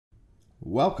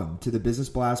Welcome to the Business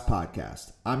Blast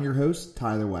Podcast. I'm your host,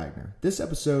 Tyler Wagner. This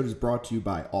episode is brought to you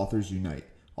by Authors Unite.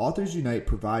 Authors Unite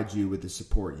provides you with the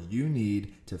support you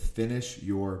need to finish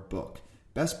your book.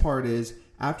 Best part is,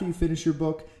 after you finish your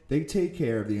book, they take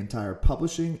care of the entire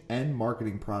publishing and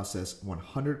marketing process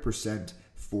 100%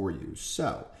 for you.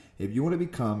 So, if you want to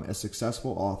become a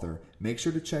successful author, make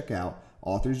sure to check out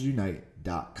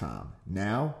authorsunite.com.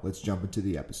 Now, let's jump into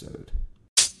the episode.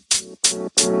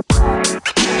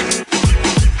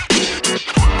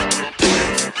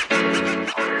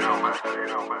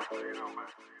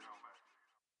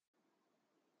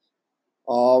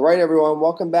 All right, everyone.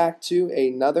 Welcome back to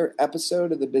another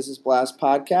episode of the Business Blast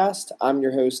Podcast. I'm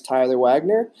your host, Tyler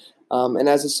Wagner. And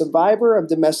as a survivor of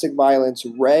domestic violence,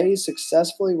 Ray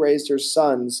successfully raised her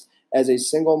sons as a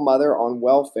single mother on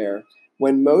welfare.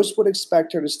 When most would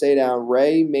expect her to stay down,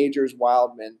 Ray Majors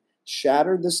Wildman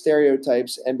shattered the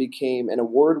stereotypes and became an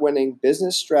award-winning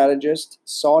business strategist,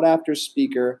 sought-after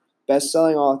speaker,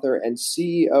 best-selling author, and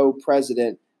CEO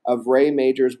president of Ray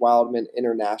Majors Wildman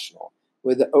International.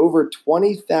 With over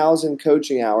 20,000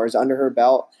 coaching hours under her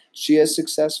belt, she has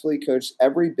successfully coached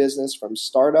every business from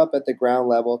startup at the ground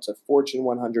level to Fortune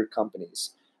 100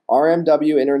 companies.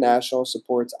 RMW International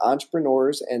supports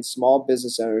entrepreneurs and small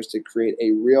business owners to create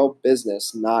a real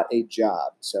business, not a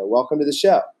job. So welcome to the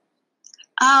show.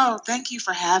 Oh, thank you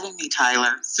for having me,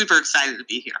 Tyler. Super excited to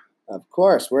be here. Of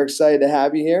course. We're excited to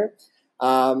have you here.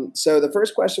 So the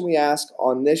first question we ask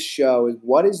on this show is,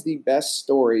 what is the best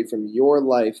story from your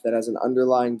life that has an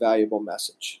underlying valuable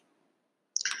message?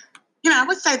 I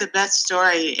would say the best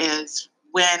story is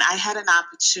when I had an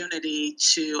opportunity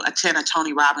to attend a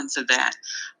Tony Robbins event.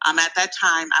 At that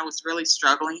time, I was really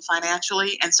struggling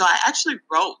financially. And so I actually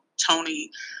wrote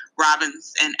Tony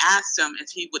Robbins and asked him if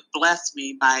he would bless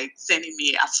me by sending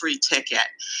me a free ticket.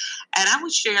 And I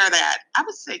would share that, I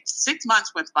would say 6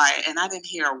 months went by and I didn't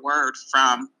hear a word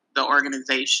from the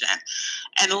organization.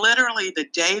 And literally the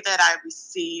day that I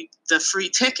received the free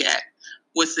ticket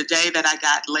was the day that I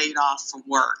got laid off from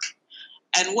work.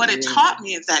 And what it taught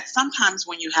me is that sometimes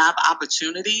when you have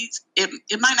opportunities, it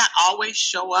might not always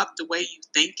show up the way you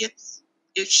think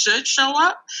it should show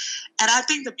up. And I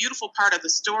think the beautiful part of the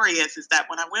story is that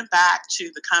when I went back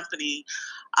to the company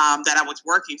that I was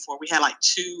working for, we had like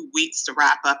 2 weeks to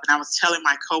wrap up. And I was telling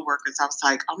my coworkers, I was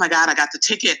like, oh my God, I got the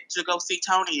ticket to go see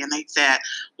Tony. And they said,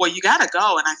 well, you got to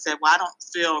go. And I said, well, I don't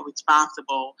feel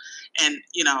responsible and,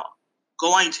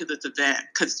 going to this event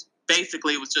because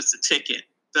basically it was just a ticket.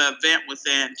 The event was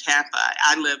in Tampa.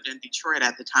 I lived in Detroit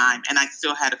at the time, and I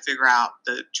still had to figure out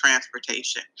the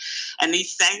transportation. And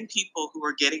these same people who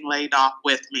were getting laid off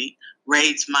with me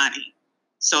raised money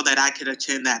so that I could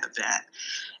attend that event.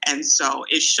 And so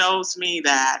it shows me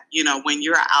that, when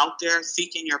you're out there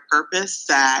seeking your purpose,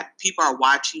 that people are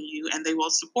watching you and they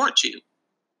will support you.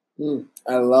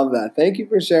 I love that. Thank you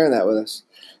for sharing that with us.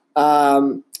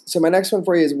 So my next one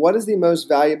for you is, what is the most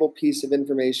valuable piece of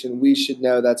information we should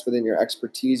know that's within your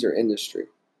expertise or industry?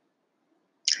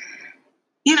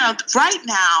 Right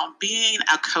now, being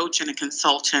a coach and a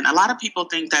consultant, a lot of people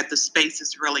think that the space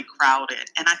is really crowded.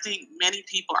 And I think many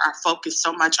people are focused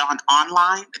so much on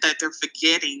online that they're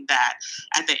forgetting that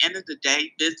at the end of the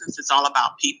day, business is all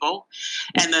about people.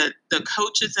 And the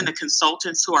coaches and the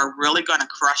consultants who are really going to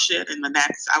crush it in the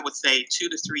next, I would say, 2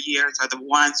 to 3 years are the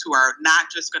ones who are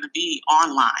not just going to be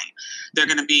online. They're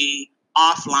going to be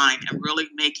offline and really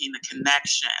making the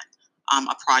connection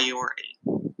a priority.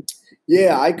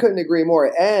 Yeah, I couldn't agree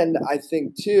more. And I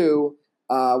think, too,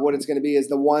 what it's going to be is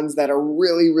the ones that are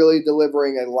really, really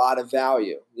delivering a lot of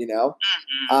value,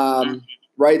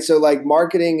 right? So like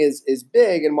marketing is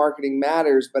big and marketing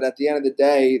matters. But at the end of the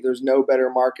day, there's no better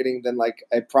marketing than like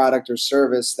a product or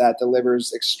service that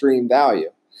delivers extreme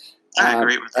value. I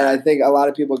agree with that. And I think a lot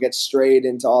of people get strayed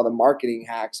into all the marketing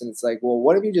hacks. And it's like, well,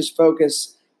 what if you just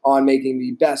focus on making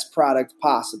the best product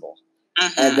possible?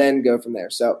 And then go from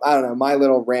there. So I don't know, my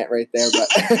little rant right there, but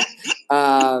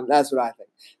that's what I think.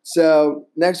 So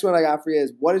next one I got for you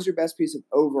is, what is your best piece of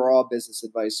overall business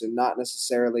advice? So not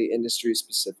necessarily industry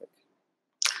specific.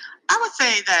 I would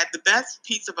say that the best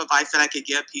piece of advice that I could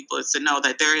give people is to know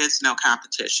that there is no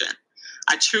competition.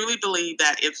 I truly believe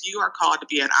that if you are called to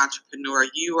be an entrepreneur,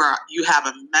 you have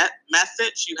a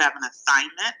message, you have an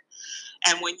assignment.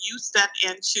 And when you step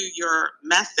into your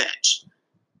message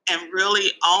and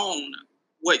really own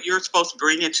what you're supposed to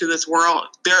bring into this world,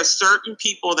 there are certain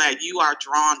people that you are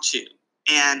drawn to.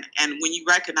 And when you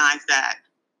recognize that,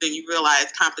 then you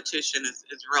realize competition is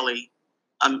really,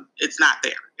 it's not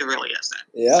there. It really isn't.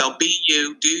 Yeah. So be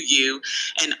you, do you,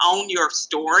 and own your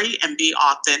story and be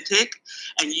authentic,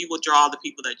 and you will draw the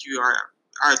people that you are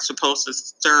supposed to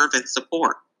serve and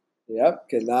support. Yep,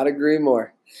 could not agree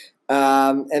more.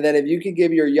 And then if you could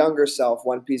give your younger self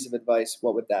one piece of advice,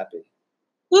 what would that be?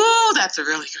 Woo, that's a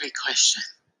really great question.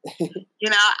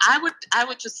 I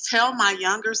would just tell my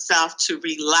younger self to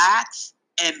relax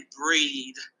and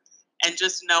breathe and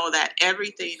just know that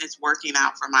everything is working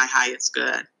out for my highest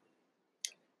good.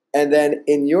 And then,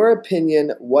 in your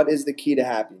opinion, what is the key to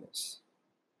happiness?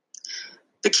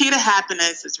 The key to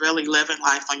happiness is really living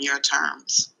life on your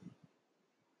terms.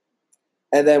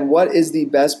 And then, what is the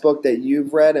best book that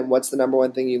you've read, and what's the number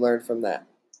one thing you learned from that?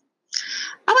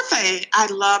 I would say I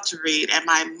love to read, and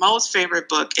my most favorite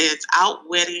book is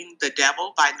Outwitting the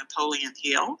Devil by Napoleon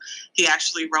Hill. He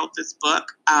actually wrote this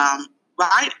book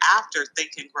right after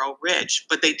Think and Grow Rich,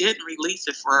 but they didn't release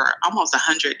it for almost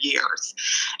 100 years.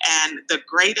 And the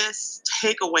greatest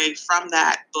takeaway from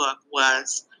that book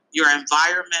was your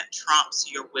environment trumps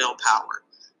your willpower.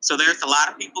 So there's a lot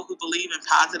of people who believe in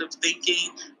positive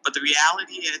thinking, but the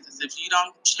reality is if you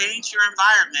don't change your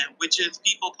environment, which is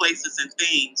people, places, and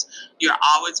things, you're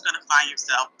always going to find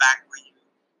yourself back where you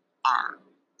are.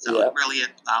 So It really is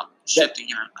about shifting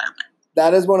your environment.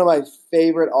 That is one of my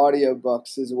favorite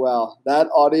audiobooks as well. That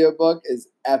audiobook is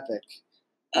epic.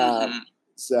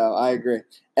 So I agree.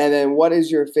 And then what is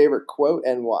your favorite quote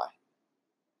and why?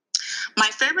 My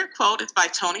favorite quote is by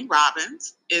Tony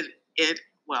Robbins.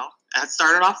 I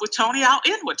started off with Tony, I'll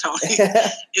end with Tony.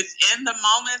 It's in the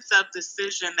moments of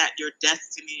decision that your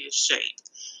destiny is shaped.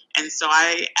 And so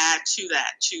I add to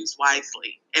that, choose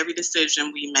wisely. Every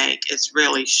decision we make is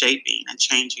really shaping and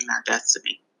changing our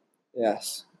destiny.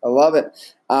 Yes, I love it.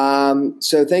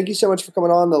 So thank you so much for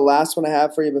coming on. The last one I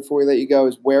have for you before we let you go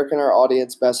is, where can our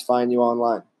audience best find you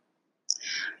online?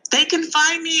 They can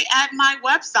find me at my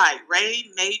website,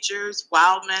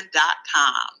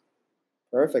 raymajorswildman.com.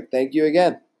 Perfect. Thank you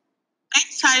again.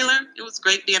 Thanks, Tyler. It was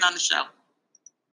great being on the show.